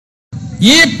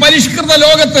ഈ പരിഷ്കൃത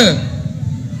ലോകത്ത്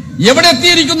എവിടെ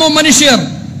എത്തിയിരിക്കുന്നു മനുഷ്യർ?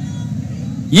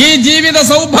 ഈ ജീവിത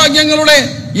സൗഭാഗ്യങ്ങളുടെ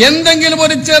എന്തെങ്കിലും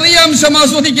ഒരു ചെറിയ അംശം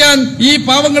ആസ്വദിക്കാൻ ഈ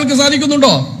പാവങ്ങൾക്ക്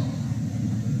സാധിക്കുന്നുണ്ടോ?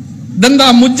 ഇതെന്താ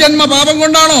മുജ്ജന്മ പാപം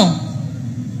കൊണ്ടാണോ?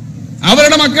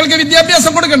 അവരുടെ മക്കൾക്ക്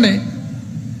വിദ്യാഭ്യാസം കൊടുക്കണ്ടേ?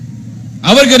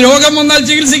 അവർക്ക് രോഗം വന്നാൽ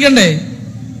ചികിത്സിക്കണ്ടേ?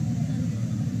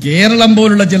 കേരളം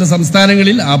പോലുള്ള ചില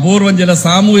സംസ്ഥാനങ്ങളിൽ അപൂർവം ചില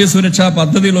സാമൂഹ്യ സുരക്ഷാ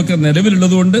പദ്ധതികളൊക്കെ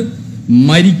നിലവിലുള്ളതുകൊണ്ട്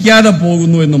മരിക്കാതെ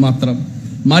പോകുന്നു എന്ന് മാത്രം.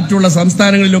 മറ്റുള്ള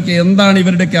സംസ്ഥാനങ്ങളിലൊക്കെ എന്താണ്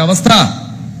ഇവരുടെയൊക്കെ അവസ്ഥ?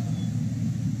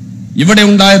 ഇവിടെ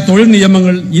ഉണ്ടായ തൊഴിൽ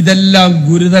നിയമങ്ങൾ ഇതെല്ലാം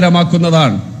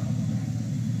ഗുരുതരമാക്കുന്നതാണ്.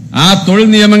 ആ തൊഴിൽ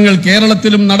നിയമങ്ങൾ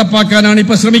കേരളത്തിലും നടപ്പാക്കാനാണ്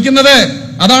ഇപ്പൊ ശ്രമിക്കുന്നത്.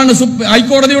 അതാണ്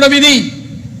ഹൈക്കോടതിയുടെ വിധി.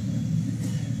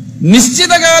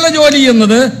 നിശ്ചിതകാല ജോലി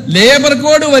എന്നത് ലേബർ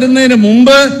കോഡ് വരുന്നതിന്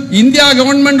മുമ്പ് ഇന്ത്യ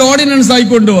ഗവൺമെന്റ് ഓർഡിനൻസ് ആയി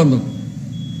കൊണ്ടുവന്നു.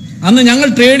 അന്ന് ഞങ്ങൾ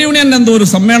ട്രേഡ് യൂണിയൻ എന്തോ ഒരു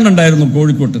സമ്മേളനം ഉണ്ടായിരുന്നു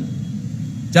കോഴിക്കോട്ട്.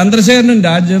 ചന്ദ്രശേഖരനും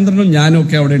രാജേന്ദ്രനും ഞാനും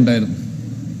ഒക്കെ അവിടെ ഉണ്ടായിരുന്നു.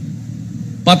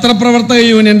 പത്രപ്രവർത്തക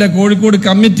യൂണിയന്റെ കോഴിക്കോട്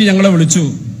കമ്മിറ്റി ഞങ്ങളെ വിളിച്ചു.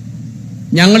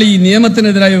 ഞങ്ങൾ ഈ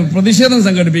നിയമത്തിനെതിരായി പ്രതിഷേധം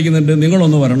സംഘടിപ്പിക്കുന്നുണ്ട്,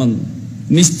 നിങ്ങളൊന്ന് വരണം.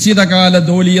 നിശ്ചിതകാല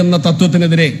ജോലി എന്ന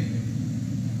തത്വത്തിനെതിരെ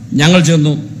ഞങ്ങൾ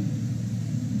ചെന്നു.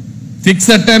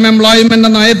 ഫിക്സഡ് ടൈം എംപ്ലോയ്മെന്റ്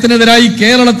നയത്തിനെതിരായി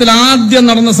കേരളത്തിൽ ആദ്യം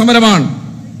നടന്ന സമരമാണ്.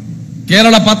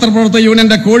 കേരള പത്രപ്രവർത്തക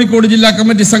യൂണിയന്റെ കോഴിക്കോട് ജില്ലാ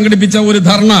കമ്മിറ്റി സംഘടിപ്പിച്ച ഒരു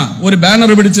ധർണ, ഒരു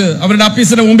ബാനർ പിടിച്ച് അവരുടെ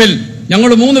ഓഫീസിന് മുമ്പിൽ ഞങ്ങൾ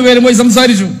 3 പേരും പോയി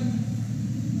സംസാരിച്ചു.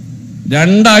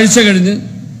 2 ആഴ്ച കഴിഞ്ഞ്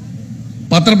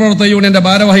പത്രപ്രവർത്തക യൂണിയന്റെ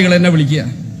ഭാരവാഹികൾ എന്നെ വിളിക്കുക.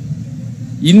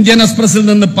 ഇന്ത്യൻ എക്സ്പ്രസിൽ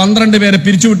നിന്ന് 12 പേരെ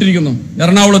പിരിച്ചുവിട്ടിരിക്കുന്നു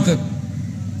എറണാകുളത്ത്.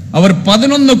 അവർ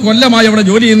 11 കൊല്ലമായി അവിടെ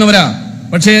ജോലി ചെയ്യുന്നവരാ.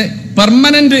 പക്ഷേ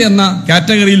പെർമനന്റ് എന്ന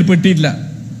കാറ്റഗറിയിൽ പെട്ടിയില്ല.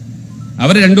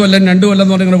 അവർ 2 കൊല്ലം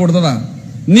എന്ന് പറഞ്ഞ് കൊടുത്തതാ.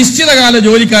 നിശ്ചിതകാല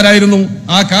ജോലിക്കാരായിരുന്നു.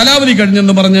 ആ കാലാവധി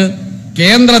കഴിഞ്ഞെന്ന് പറഞ്ഞ്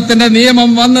കേന്ദ്രത്തിന്റെ നിയമം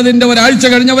വന്നതിന്റെ ഒരാഴ്ച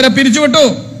കഴിഞ്ഞവരെ പിരിച്ചുവിട്ടു.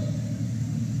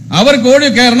 അവർ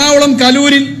എറണാകുളം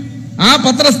കലൂരിൽ ആ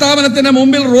പത്രസ്ഥാപനത്തിന്റെ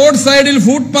മുമ്പിൽ റോഡ് സൈഡിൽ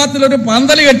ഫുട്പാത്തിൽ ഒരു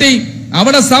പന്തല് കെട്ടി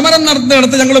അവിടെ സമരം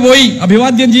നടത്തുന്നിടത്ത് ഞങ്ങൾ പോയി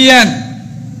അഭിവാദ്യം ചെയ്യാൻ.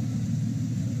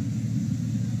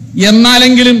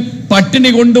 എന്നാലെങ്കിലും പട്ടിണി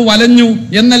കൊണ്ട് വലഞ്ഞു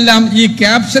എന്നെല്ലാം ഈ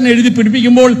ക്യാപ്ഷൻ എഴുതി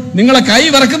പിടിപ്പിക്കുമ്പോൾ നിങ്ങളെ കൈ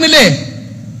വിറക്കുന്നില്ലേ?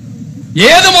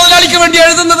 ഏത് മുതലാളിക്ക് വേണ്ടി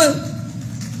എഴുതുന്നത്?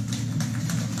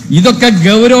 ഇതൊക്കെ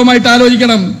ഗൗരവമായിട്ട്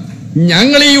ആലോചിക്കണം.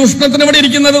 ഞങ്ങൾ ഈ ഉഷ്ണത്തിന് ഇവിടെ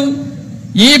ഇരിക്കുന്നതും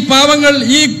ഈ പാവങ്ങൾ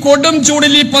ഈ കൊടും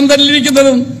ചൂടിൽ ഈ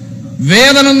പന്തലിരിക്കുന്നതും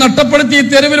വേതനം നഷ്ടപ്പെടുത്തി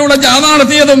തെരുവിലൂടെ ജാഥ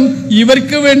നടത്തിയതും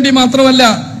ഇവർക്ക് വേണ്ടി മാത്രമല്ല,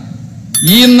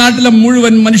 ഈ നാട്ടിലെ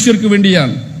മുഴുവൻ മനുഷ്യർക്ക്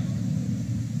വേണ്ടിയാണ്.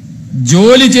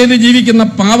 ജോലി ചെയ്ത് ജീവിക്കുന്ന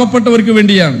പാവപ്പെട്ടവർക്ക്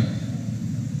വേണ്ടിയാണ്.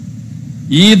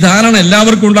 ഈ ധാരണ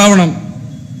എല്ലാവർക്കും ഉണ്ടാവണം,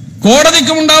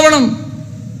 കോടതിക്കും ഉണ്ടാവണം.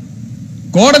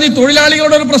 കോടതി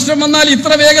തൊഴിലാളികളുടെ ഒരു പ്രശ്നം വന്നാൽ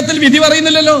ഇത്ര വേഗത്തിൽ വിധി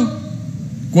പറയുന്നില്ലല്ലോ.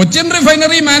 കൊച്ചിൻ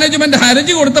റിഫൈനറി മാനേജ്മെന്റ്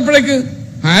ഹർജി കൊടുത്തപ്പോഴേക്ക്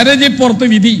ഹർജി പുറത്ത്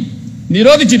വിധി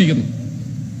നിരോധിച്ചിരിക്കുന്നു.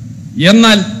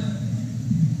 എന്നാൽ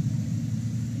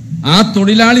ആ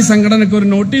തൊഴിലാളി സംഘടനയ്ക്ക് ഒരു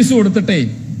നോട്ടീസ് കൊടുത്തിട്ടേ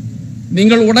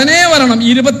നിങ്ങൾ ഉടനെ വരണം,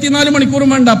 24 മണിക്കൂറും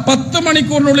വേണ്ട, 10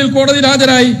 മണിക്കൂറിനുള്ളിൽ കോടതിയിൽ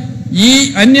ഹാജരായി ഈ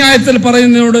അന്യായത്തിൽ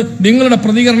പറയുന്നതിനോട് നിങ്ങളുടെ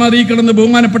പ്രതികരണം അറിയിക്കണമെന്ന്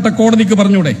ബഹുമാനപ്പെട്ട കോടതിക്ക്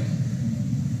പറഞ്ഞൂടെ?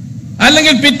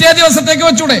 അല്ലെങ്കിൽ പിറ്റേ ദിവസത്തേക്ക്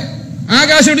വെച്ചൂടെ?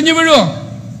 ആകാശം ഇടിഞ്ഞു വീഴുവോ?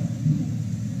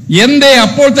 എന്തേ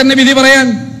അപ്പോൾ തന്നെ വിധി പറയാൻ?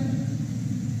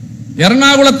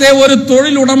 എറണാകുളത്തെ ഒരു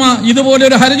തൊഴിലുടമ ഇതുപോലെ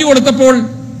ഒരു ഹർജി കൊടുത്തപ്പോൾ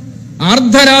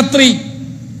അർദ്ധരാത്രി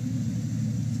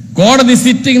കോടതി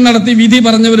സിറ്റിംഗ് നടത്തി വിധി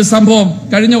പറഞ്ഞ ഒരു സംഭവം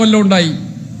കഴിഞ്ഞ കൊല്ലം ഉണ്ടായി.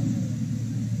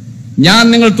 ഞാൻ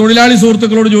നിങ്ങൾ തൊഴിലാളി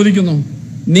സുഹൃത്തുക്കളോട് ചോദിക്കുന്നു,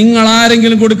 നിങ്ങൾ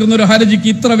ആരെങ്കിലും കൊടുക്കുന്ന ഒരു ഹർജിക്ക്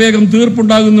ഇത്ര വേഗം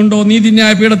തീർപ്പുണ്ടാകുന്നുണ്ടോ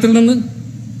നീതിന്യായ പീഠത്തിൽ നിന്ന്?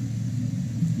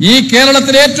 ഈ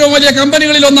കേരളത്തിലെ ഏറ്റവും വലിയ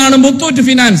കമ്പനികളിൽ ഒന്നാണ് Muthoot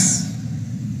finance,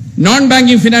 non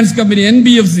banking finance company,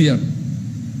 NBFC ആണ്.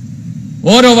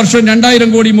 ഓരോ വർഷവും 2000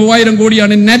 കോടി 3000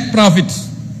 കോടിയാണ് നെറ്റ് പ്രോഫിറ്റ്.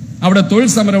 അവിടെ തൊഴിൽ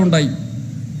സമരം ഉണ്ടായി.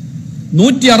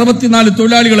 164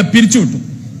 തൊഴിലാളികളെ പിരിച്ചുവിട്ടു.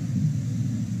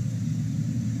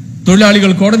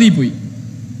 തൊഴിലാളികൾ കോടതിയിൽ പോയി.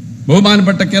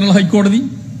 ബഹുമാനപ്പെട്ട കേരള ഹൈക്കോടതി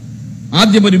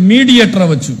ആദ്യം ഒരു മീഡിയേറ്ററെ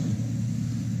വച്ചു.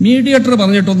 മീഡിയേറ്റർ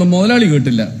പറഞ്ഞിട്ടൊന്നും മുതലാളി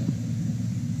കേട്ടില്ല.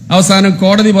 അവസാനം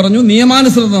കോടതി പറഞ്ഞു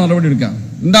നിയമാനുസൃത നടപടി എടുക്കാം.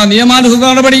 എന്താ നിയമാനുസൃത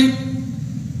നടപടി?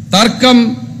 തർക്കം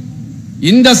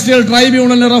ഇൻഡസ്ട്രിയൽ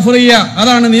ട്രൈബ്യൂണലിന് റെഫർ ചെയ്യുക,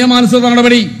 അതാണ് നിയമാനുസൃത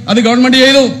നടപടി. അത് ഗവൺമെന്റ്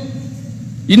ചെയ്തു.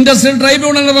 ഇൻഡസ്ട്രിയൽ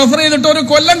ട്രൈബ്യൂണലിന് റെഫർ ചെയ്തിട്ട് 1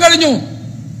 കൊല്ലം കഴിഞ്ഞു,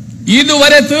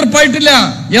 ഇതുവരെ തീർപ്പായിട്ടില്ല.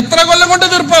 എത്ര കൊല്ലം കൊണ്ട്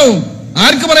തീർപ്പാവും?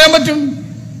 ആർക്ക് പറയാൻ പറ്റും?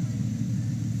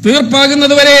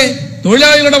 തീർപ്പാകുന്നത് വരെ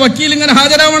തൊഴിലാളികളുടെ വക്കീൽ ഇങ്ങനെ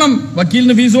ഹാജരാവണം,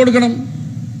 വക്കീലിന് ഫീസ് കൊടുക്കണം.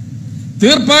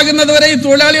 തീർപ്പാകുന്നത് വരെ ഈ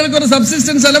തൊഴിലാളികൾക്ക് ഒരു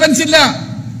സബ്സിസ്റ്റൻസ് അലവൻസ് ഇല്ല,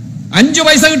 5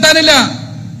 പൈസ കിട്ടാനില്ല.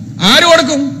 ആര്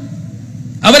കൊടുക്കും?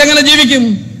 അവരെങ്ങനെ ജീവിക്കും?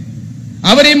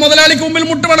 അവരെ ഈ മുതലാളിക്ക് മുമ്പിൽ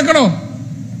മുട്ടുമടക്കണോ?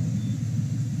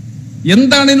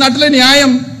 എന്താണ് ഈ നാട്ടിലെ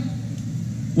ന്യായം?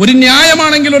 ഒരു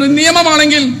ന്യായമാണെങ്കിൽ, ഒരു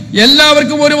നിയമമാണെങ്കിൽ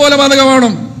എല്ലാവർക്കും ഒരുപോലെ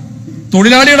ബാധകമാവണം.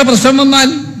 തൊഴിലാളിയുടെ പ്രശ്നം വന്നാൽ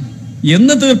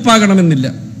എന്ന് തീർപ്പാകണമെന്നില്ല.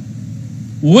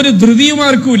 ഒരു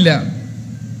ധൃതിയുമാർക്കുമില്ല.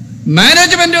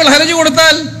 മാനേജ്മെന്റുകൾ ഹർജി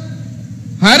കൊടുത്താൽ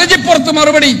ഹർജിപ്പുറത്ത്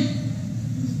മറുപടി.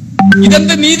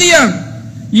 ഇതെന്ത് നീതിയാണ്?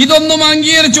 ഇതൊന്നും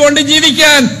അംഗീകരിച്ചുകൊണ്ട്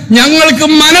ജീവിക്കാൻ ഞങ്ങൾക്ക്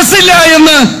മനസ്സില്ല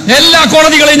എന്ന് എല്ലാ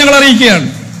കോടതികളെയും ഞങ്ങൾ അറിയിക്കുകയാണ്.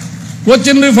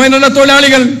 കൊച്ചിൻ റിഫൈനറിലെ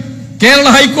തൊഴിലാളികൾ കേരള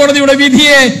ഹൈക്കോടതിയുടെ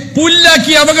വിധിയെ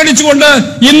പുല്ലാക്കി അവഗണിച്ചുകൊണ്ട്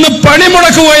ഇന്ന്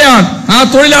പണിമുടക്കുകയാണ്. ആ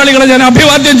തൊഴിലാളികളെ ഞാൻ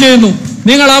അഭിവാദ്യം ചെയ്യുന്നു.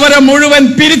 നിങ്ങൾ അവരെ മുഴുവൻ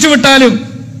പിരിച്ചുവിട്ടാലും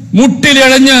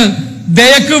മുട്ടിലിഴഞ്ഞ്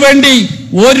ദയക്കു വേണ്ടി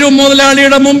ഒരു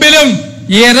മുതലാളിയുടെ മുമ്പിലും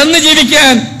ഇരന്ന്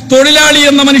ജീവിക്കാൻ തൊഴിലാളി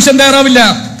എന്ന മനുഷ്യൻ തയ്യാറാവില്ല.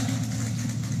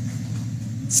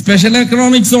 സ്പെഷ്യൽ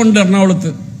എക്കണോമിക് സോൺ ഉണ്ട് എറണാകുളത്ത്,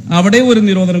 അവിടെ ഒരു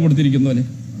നിരോധനം കൊടുത്തിരിക്കുന്നു അല്ലെ,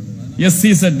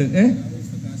 SEZ.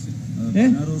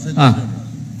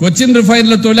 കൊച്ചിൻ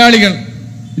റിഫൈനറിലെ തൊഴിലാളികൾ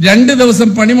 2 ദിവസം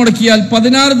പണിമുടക്കിയാൽ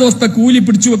 16 ദിവസത്തെ കൂലി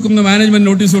പിടിച്ചുവെക്കുന്ന മാനേജ്മെന്റ്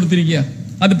നോട്ടീസ് കൊടുത്തിരിക്കുക.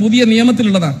 അത് പുതിയ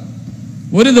നിയമത്തിലുള്ളതാണ്.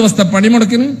 1 ദിവസത്തെ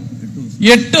പണിമുടക്കിന്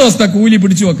 8 ദിവസത്തെ കൂലി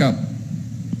പിടിച്ചുവെക്കാം.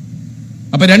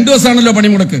 അപ്പൊ 2 ദിവസമാണല്ലോ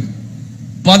പണിമുടക്ക്,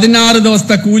 16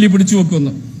 ദിവസത്തെ കൂലി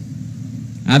പിടിച്ചുവെക്കുന്നു.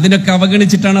 അതിനൊക്കെ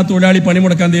അവഗണിച്ചിട്ടാണ് ആ തൊഴിലാളി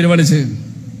പണിമുടക്കാൻ തീരുമാനിച്ചത്.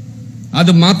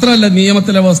 അത് മാത്രമല്ല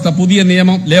നിയമത്തിലെ അവസ്ഥ, പുതിയ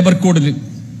നിയമം ലേബർ കോഡിൽ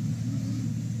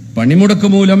പണിമുടക്ക്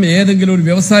മൂലം ഏതെങ്കിലും ഒരു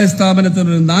വ്യവസായ സ്ഥാപനത്തിന്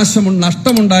ഒരു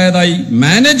നഷ്ടമുണ്ടായതായി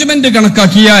മാനേജ്മെന്റ്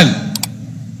കണക്കാക്കിയാൽ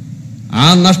ആ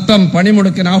നഷ്ടം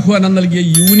പണിമുടക്കിന് ആഹ്വാനം നൽകിയ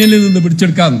യൂണിയനിൽ നിന്ന്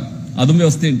പിടിച്ചെടുക്കാം. അതും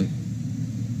വ്യവസ്ഥയുണ്ട്.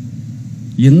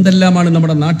 എന്തെല്ലാമാണ്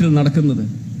നമ്മുടെ നാട്ടിൽ നടക്കുന്നത്?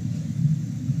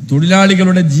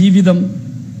 തൊഴിലാളികളുടെ ജീവിതം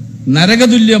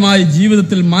നരകതുല്യമായി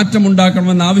ജീവിതത്തിൽ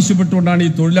മാറ്റമുണ്ടാക്കണമെന്ന് ആവശ്യപ്പെട്ടുകൊണ്ടാണ് ഈ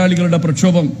തൊഴിലാളികളുടെ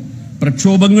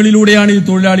പ്രക്ഷോഭങ്ങളിലൂടെയാണ് ഈ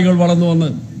തൊഴിലാളികൾ വളർന്നു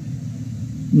വന്നത്.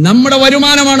 നമ്മുടെ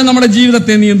വരുമാനമാണ് നമ്മുടെ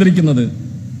ജീവിതത്തെ നിയന്ത്രിക്കുന്നത്.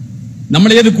 നമ്മൾ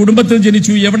ഏത് കുടുംബത്തിൽ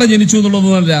ജനിച്ചു, എവിടെ ജനിച്ചു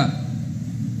എന്നുള്ളതൊന്നുമല്ല.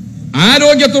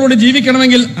 ആരോഗ്യത്തോടെ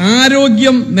ജീവിക്കണമെങ്കിൽ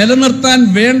ആരോഗ്യം നിലനിർത്താൻ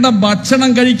വേണ്ട ഭക്ഷണം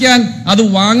കഴിക്കാൻ അത്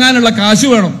വാങ്ങാനുള്ള കാശ്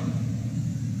വേണം.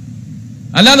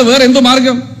 അല്ലാതെ വേറെ എന്തു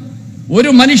മാർഗം? ഒരു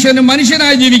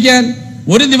മനുഷ്യനായി ജീവിക്കാൻ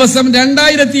ഒരു ദിവസം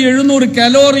 2700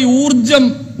 കലോറി ഊർജം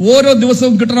ഓരോ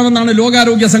ദിവസവും കിട്ടണമെന്നാണ്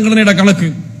ലോകാരോഗ്യ സംഘടനയുടെ കണക്ക്.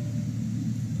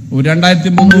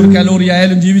 2300 കലോറി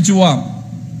ആയാലും ജീവിച്ചു പോവാം.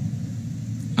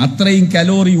 അത്രയും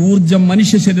കലോറി ഊർജം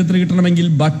മനുഷ്യ ശരീരത്തിൽ കിട്ടണമെങ്കിൽ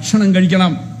ഭക്ഷണം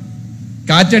കഴിക്കണം.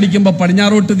 കാറ്റടിക്കുമ്പോ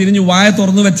പടിഞ്ഞാറോട്ട് തിരിഞ്ഞു വായ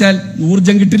തുറന്നു വെച്ചാൽ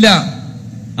ഊർജം കിട്ടില്ല.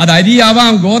 അത്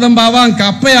അരിയാവാം, ഗോതമ്പാവാം,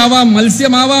 കപ്പയാവാം,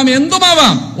 മത്സ്യമാവാം,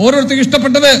 എന്തുമാവാം, ഓരോരുത്തർക്കും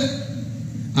ഇഷ്ടപ്പെട്ടത്.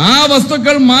 ആ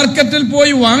വസ്തുക്കൾ മാർക്കറ്റിൽ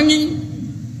പോയി വാങ്ങി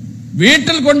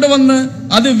വീട്ടിൽ കൊണ്ടുവന്ന്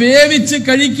അത് വേവിച്ച്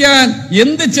കഴിക്കാൻ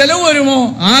എന്ത് ചെലവ് വരുമോ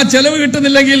ആ ചെലവ്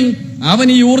കിട്ടുന്നില്ലെങ്കിൽ അവൻ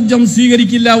ഈ ഊർജം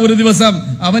സ്വീകരിക്കില്ല. ഒരു ദിവസം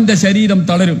അവന്റെ ശരീരം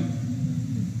തളരും.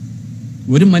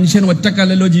 ഒരു മനുഷ്യൻ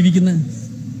ഒറ്റക്കല്ലല്ലോ ജീവിക്കുന്നത്.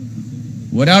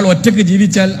 ഒരാൾ ഒറ്റക്ക്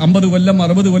ജീവിച്ചാൽ 50 കൊല്ലം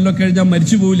 60 കൊല്ലം കഴിഞ്ഞാൽ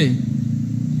മരിച്ചു പോവില്ലേ?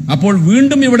 അപ്പോൾ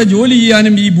വീണ്ടും ഇവിടെ ജോലി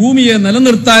ചെയ്യാനും ഈ ഭൂമിയെ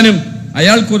നിലനിർത്താനും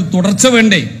അയാൾക്കൊരു തുടർച്ച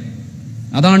വേണ്ടേ?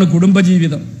 അതാണ്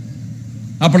കുടുംബജീവിതം.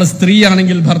 അപ്പോൾ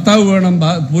സ്ത്രീയാണെങ്കിൽ ഭർത്താവ് വേണം,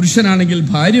 പുരുഷനാണെങ്കിൽ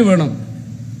ഭാര്യ വേണം.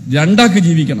 രണ്ടാൾക്ക്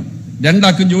ജീവിക്കണം.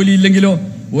 രണ്ടാൾക്കും ജോലിയില്ലെങ്കിലോ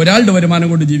ഒരാളുടെ വരുമാനം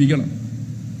കൊണ്ട് ജീവിക്കണം.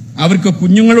 അവർക്ക്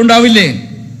കുഞ്ഞുങ്ങളുണ്ടാവില്ലേ?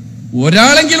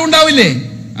 ഒരാളെങ്കിലും ഉണ്ടാവില്ലേ?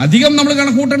 അധികം നമ്മൾ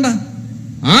കണക്കൂട്ടണ്ട.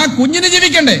 ആ കുഞ്ഞിന്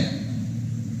ജീവിക്കണ്ടേ?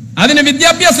 അതിന്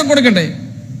വിദ്യാഭ്യാസം കൊടുക്കണ്ടേ?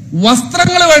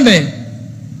 വസ്ത്രങ്ങൾ വേണ്ടേ?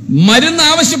 മരുന്ന്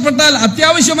ആവശ്യപ്പെട്ടാൽ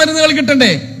അത്യാവശ്യ മരുന്നുകൾ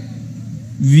കിട്ടണ്ടേ?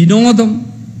 വിനോദം,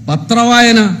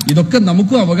 പത്രവായന, ഇതൊക്കെ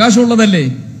നമുക്കും അവകാശമുള്ളതല്ലേ?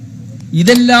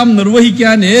 ഇതെല്ലാം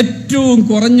നിർവഹിക്കാൻ ഏറ്റവും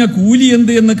കുറഞ്ഞ കൂലി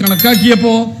എന്ത് എന്ന്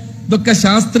കണക്കാക്കിയപ്പോ ഇതൊക്കെ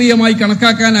ശാസ്ത്രീയമായി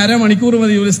കണക്കാക്കാൻ അരമണിക്കൂർ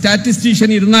മതി. ഒരു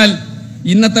സ്റ്റാറ്റിസ്റ്റീഷ്യൻ ഇരുന്നാൽ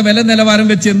ഇന്നത്തെ വില നിലവാരം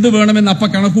വെച്ച് എന്ത് വേണമെന്ന് അപ്പ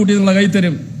കണക്കൂട്ടി എന്നുള്ള കൈ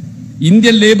തരും.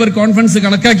 ഇന്ത്യൻ ലേബർ കോൺഫറൻസ്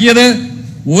കണക്കാക്കിയത്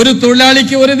ഒരു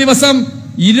തൊഴിലാളിക്ക് ഒരു ദിവസം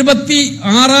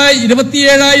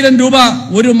 27,000 രൂപ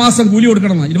ഒരു മാസം കൂലി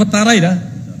കൊടുക്കണം. 26,000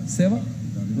 സേവ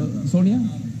സോണിയ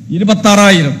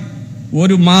 26,000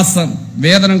 ഒരു മാസം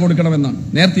വേതനം കൊടുക്കണമെന്നാണ്.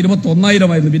 നേരത്തെ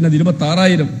 21,000 പിന്നെ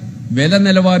 26,000. വില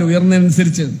നിലവാരം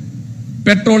ഉയർന്നതനുസരിച്ച്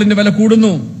പെട്രോളിന്റെ വില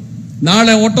കൂടുന്നു.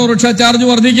 നാളെ ഓട്ടോറിക്ഷ ചാർജ്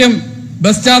വർദ്ധിക്കും,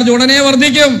 ബസ് ചാർജ് ഉടനെ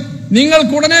വർദ്ധിക്കും.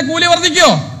 നിങ്ങൾക്ക് ഉടനെ കൂലി വർദ്ധിക്കോ?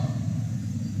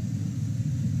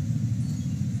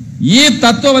 ഈ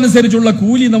തത്വം അനുസരിച്ചുള്ള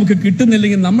കൂലി നമുക്ക്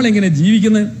കിട്ടുന്നില്ലെങ്കിൽ നമ്മൾ എങ്ങനെ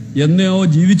ജീവിക്കുന്നത്? എന്നോ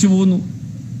ജീവിച്ചു പോകുന്നു.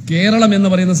 കേരളം എന്ന്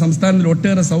പറയുന്ന സംസ്ഥാനത്തിൽ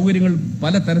ഒട്ടേറെ സൗകര്യങ്ങൾ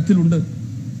പല തരത്തിലുണ്ട്.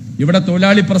 ഇവിടെ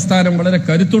തൊഴിലാളി പ്രസ്ഥാനം വളരെ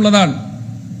കരുത്തുള്ളതാണ്.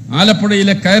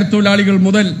 ആലപ്പുഴയിലെ കയർ തൊഴിലാളികൾ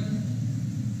മുതൽ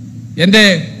എന്റെ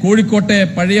കോഴിക്കോട്ടെ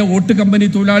പഴയ ഓട്ട് കമ്പനി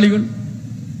തൊഴിലാളികൾ,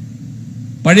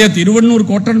 പഴയ തിരുവണ്ണൂർ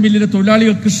കോട്ടൺ മില്ലിലെ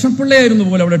തൊഴിലാളികൾ, കൃഷ്ണപിള്ളയായിരുന്നു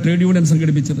പോലെ അവിടെ ട്രേഡ് യൂണിയൻ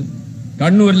സംഘടിപ്പിച്ചത്.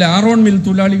 കണ്ണൂരിലെ ആറോൺ മിൽ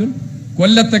തൊഴിലാളികൾ,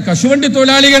 കൊല്ലത്തെ കശുവണ്ടി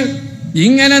തൊഴിലാളികൾ,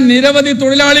 ഇങ്ങനെ നിരവധി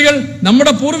തൊഴിലാളികൾ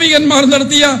നമ്മുടെ പൂർവികന്മാർ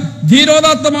നടത്തിയ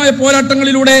ധീരോദാത്തമായ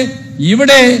പോരാട്ടങ്ങളിലൂടെ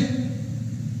ഇവിടെ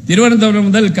തിരുവനന്തപുരം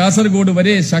മുതൽ കാസർഗോഡ്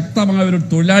വരെ ശക്തമായ ഒരു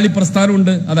തൊഴിലാളി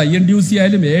പ്രസ്ഥാനമുണ്ട്. അത് INTUC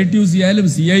ആയാലും AITUC ആയാലും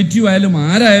CITU ആയാലും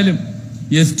ആരായാലും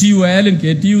STU ആയാലും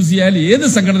KTUC ആയാലും ഏത്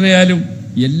സംഘടനയായാലും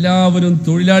എല്ലാവരും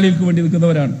തൊഴിലാളികൾക്ക് വേണ്ടി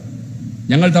നിൽക്കുന്നവരാണ്.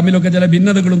 ഞങ്ങൾ തമ്മിലൊക്കെ ചില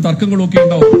ഭിന്നതകളും തർക്കങ്ങളും ഒക്കെ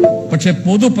ഉണ്ടാവും. പക്ഷെ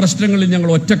പൊതു പ്രശ്നങ്ങളിൽ ഞങ്ങൾ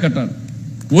ഒറ്റക്കെട്ടാണ്,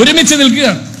 ഒരുമിച്ച്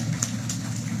നിൽക്കുകയാണ്.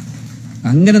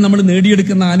 അങ്ങനെ നമ്മൾ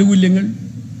നേടിയെടുക്കുന്ന ആനുകൂല്യങ്ങൾ,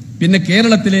 പിന്നെ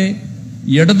കേരളത്തിലെ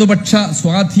ഇടതുപക്ഷ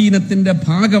സ്വാധീനത്തിന്റെ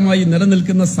ഭാഗമായി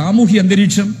നിലനിൽക്കുന്ന സാമൂഹ്യ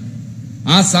അന്തരീക്ഷം,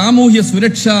 ആ സാമൂഹ്യ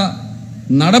സുരക്ഷാ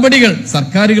നടപടികൾ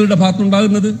സർക്കാരുകളുടെ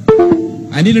ഭാഗത്തുണ്ടാകുന്നത്.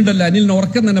 അനിലുണ്ടല്ലോ, അനിലിന്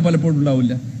ഉറക്കം തന്നെ പലപ്പോഴും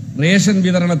ഉണ്ടാവില്ല. റേഷൻ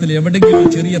വിതരണത്തിൽ എവിടെയെങ്കിലും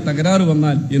ചെറിയ തകരാറ്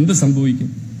വന്നാൽ എന്ത് സംഭവിക്കും?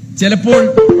 ചിലപ്പോൾ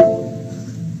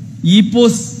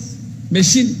ഇപോസ്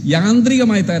മെഷീൻ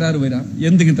യാന്ത്രികമായി തകരാറ് വരാം,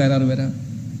 എന്തെങ്കിലും തകരാറ് വരാം.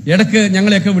 ഇടയ്ക്ക്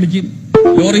ഞങ്ങളെയൊക്കെ വിളിക്കും,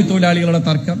 ലോറി തൊഴിലാളികളുടെ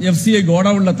തർക്കം, FCI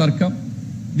ഗോഡൌണിലെ തർക്കം,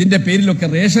 ഇതിന്റെ പേരിലൊക്കെ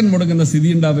റേഷൻ മുടങ്ങുന്ന സ്ഥിതി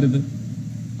ഉണ്ടാവരുത്.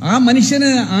 ആ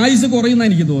മനുഷ്യന് ആയുസ് കുറയുന്ന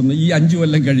എനിക്ക് തോന്നുന്നു ഈ 5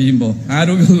 കൊല്ലം കഴിയുമ്പോൾ.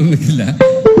 ആരോഗ്യമൊന്നും നിൽക്കില്ല.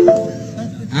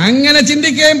 അങ്ങനെ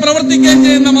ചിന്തിക്കുകയും പ്രവർത്തിക്കുകയും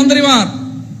ചെയ്യുന്ന മന്ത്രിമാർ,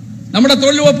 നമ്മുടെ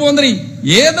തൊഴിൽ വകുപ്പ് മന്ത്രി,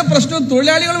 ഏത് പ്രശ്നവും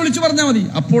തൊഴിലാളികൾ വിളിച്ചു പറഞ്ഞാൽ മതി,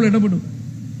 അപ്പോൾ ഇടപെടും.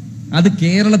 അത്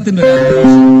കേരളത്തിന്റെ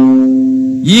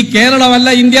ഈ കേരളമല്ല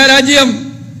ഇന്ത്യ രാജ്യം.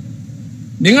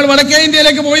 നിങ്ങൾ വടക്കേ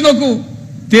ഇന്ത്യയിലേക്ക് പോയി നോക്കൂ.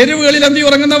 തെരുവുകളിൽ അന്തി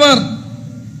ഉറങ്ങുന്നവർ,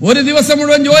 ഒരു ദിവസം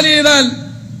മുഴുവൻ ജോലി ചെയ്താൽ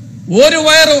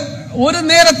ഒരു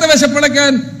നേരത്തെ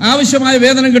വിശപ്പടക്കാൻ ആവശ്യമായ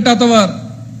വേതനം കിട്ടാത്തവർ,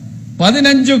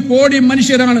 15 കോടി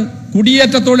മനുഷ്യരാണ്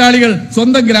കുടിയേറ്റ തൊഴിലാളികൾ.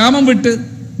 സ്വന്തം ഗ്രാമം വിട്ട്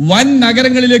വൻ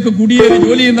നഗരങ്ങളിലേക്ക് കുടിയേറി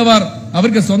ജോലി ചെയ്യുന്നവർ.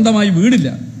 അവർക്ക് സ്വന്തമായി വീടില്ല,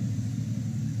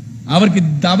 അവർക്ക്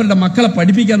അവരുടെ മക്കളെ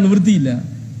പഠിപ്പിക്കാൻ നിവൃത്തിയില്ല.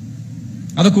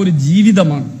 അതൊക്കെ ഒരു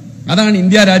ജീവിതമാണ്. അതാണ്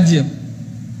ഇന്ത്യ രാജ്യം.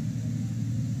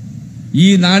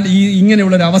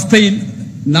 ഇങ്ങനെയുള്ളൊരു അവസ്ഥയിൽ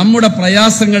നമ്മുടെ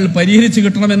പ്രയാസങ്ങൾ പരിഹരിച്ചു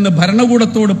കിട്ടണമെന്ന്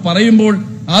ഭരണകൂടത്തോട് പറയുമ്പോൾ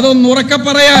അതൊന്ന് ഉറക്കെ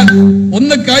പറയാൻ,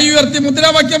 ഒന്ന് കൈ ഉയർത്തി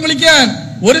മുദ്രാവാക്യം വിളിക്കാൻ,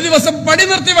 ഒരു ദിവസം പടി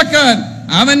നിർത്തി വെക്കാൻ,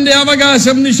 അവന്റെ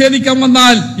അവകാശം നിഷേധിക്കാൻ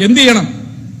വന്നാൽ എന്ത് ചെയ്യണം?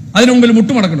 അതിനു മുമ്പിൽ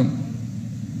മുട്ടുമടക്കണം.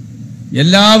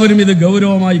 എല്ലാവരും ഇത്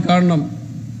ഗൗരവമായി കാണണം.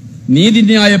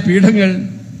 നീതിന്യായ പീഠങ്ങൾ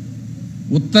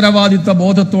ഉത്തരവാദിത്ത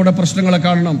ബോധത്തോടെ പ്രശ്നങ്ങളെ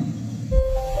കാണണം.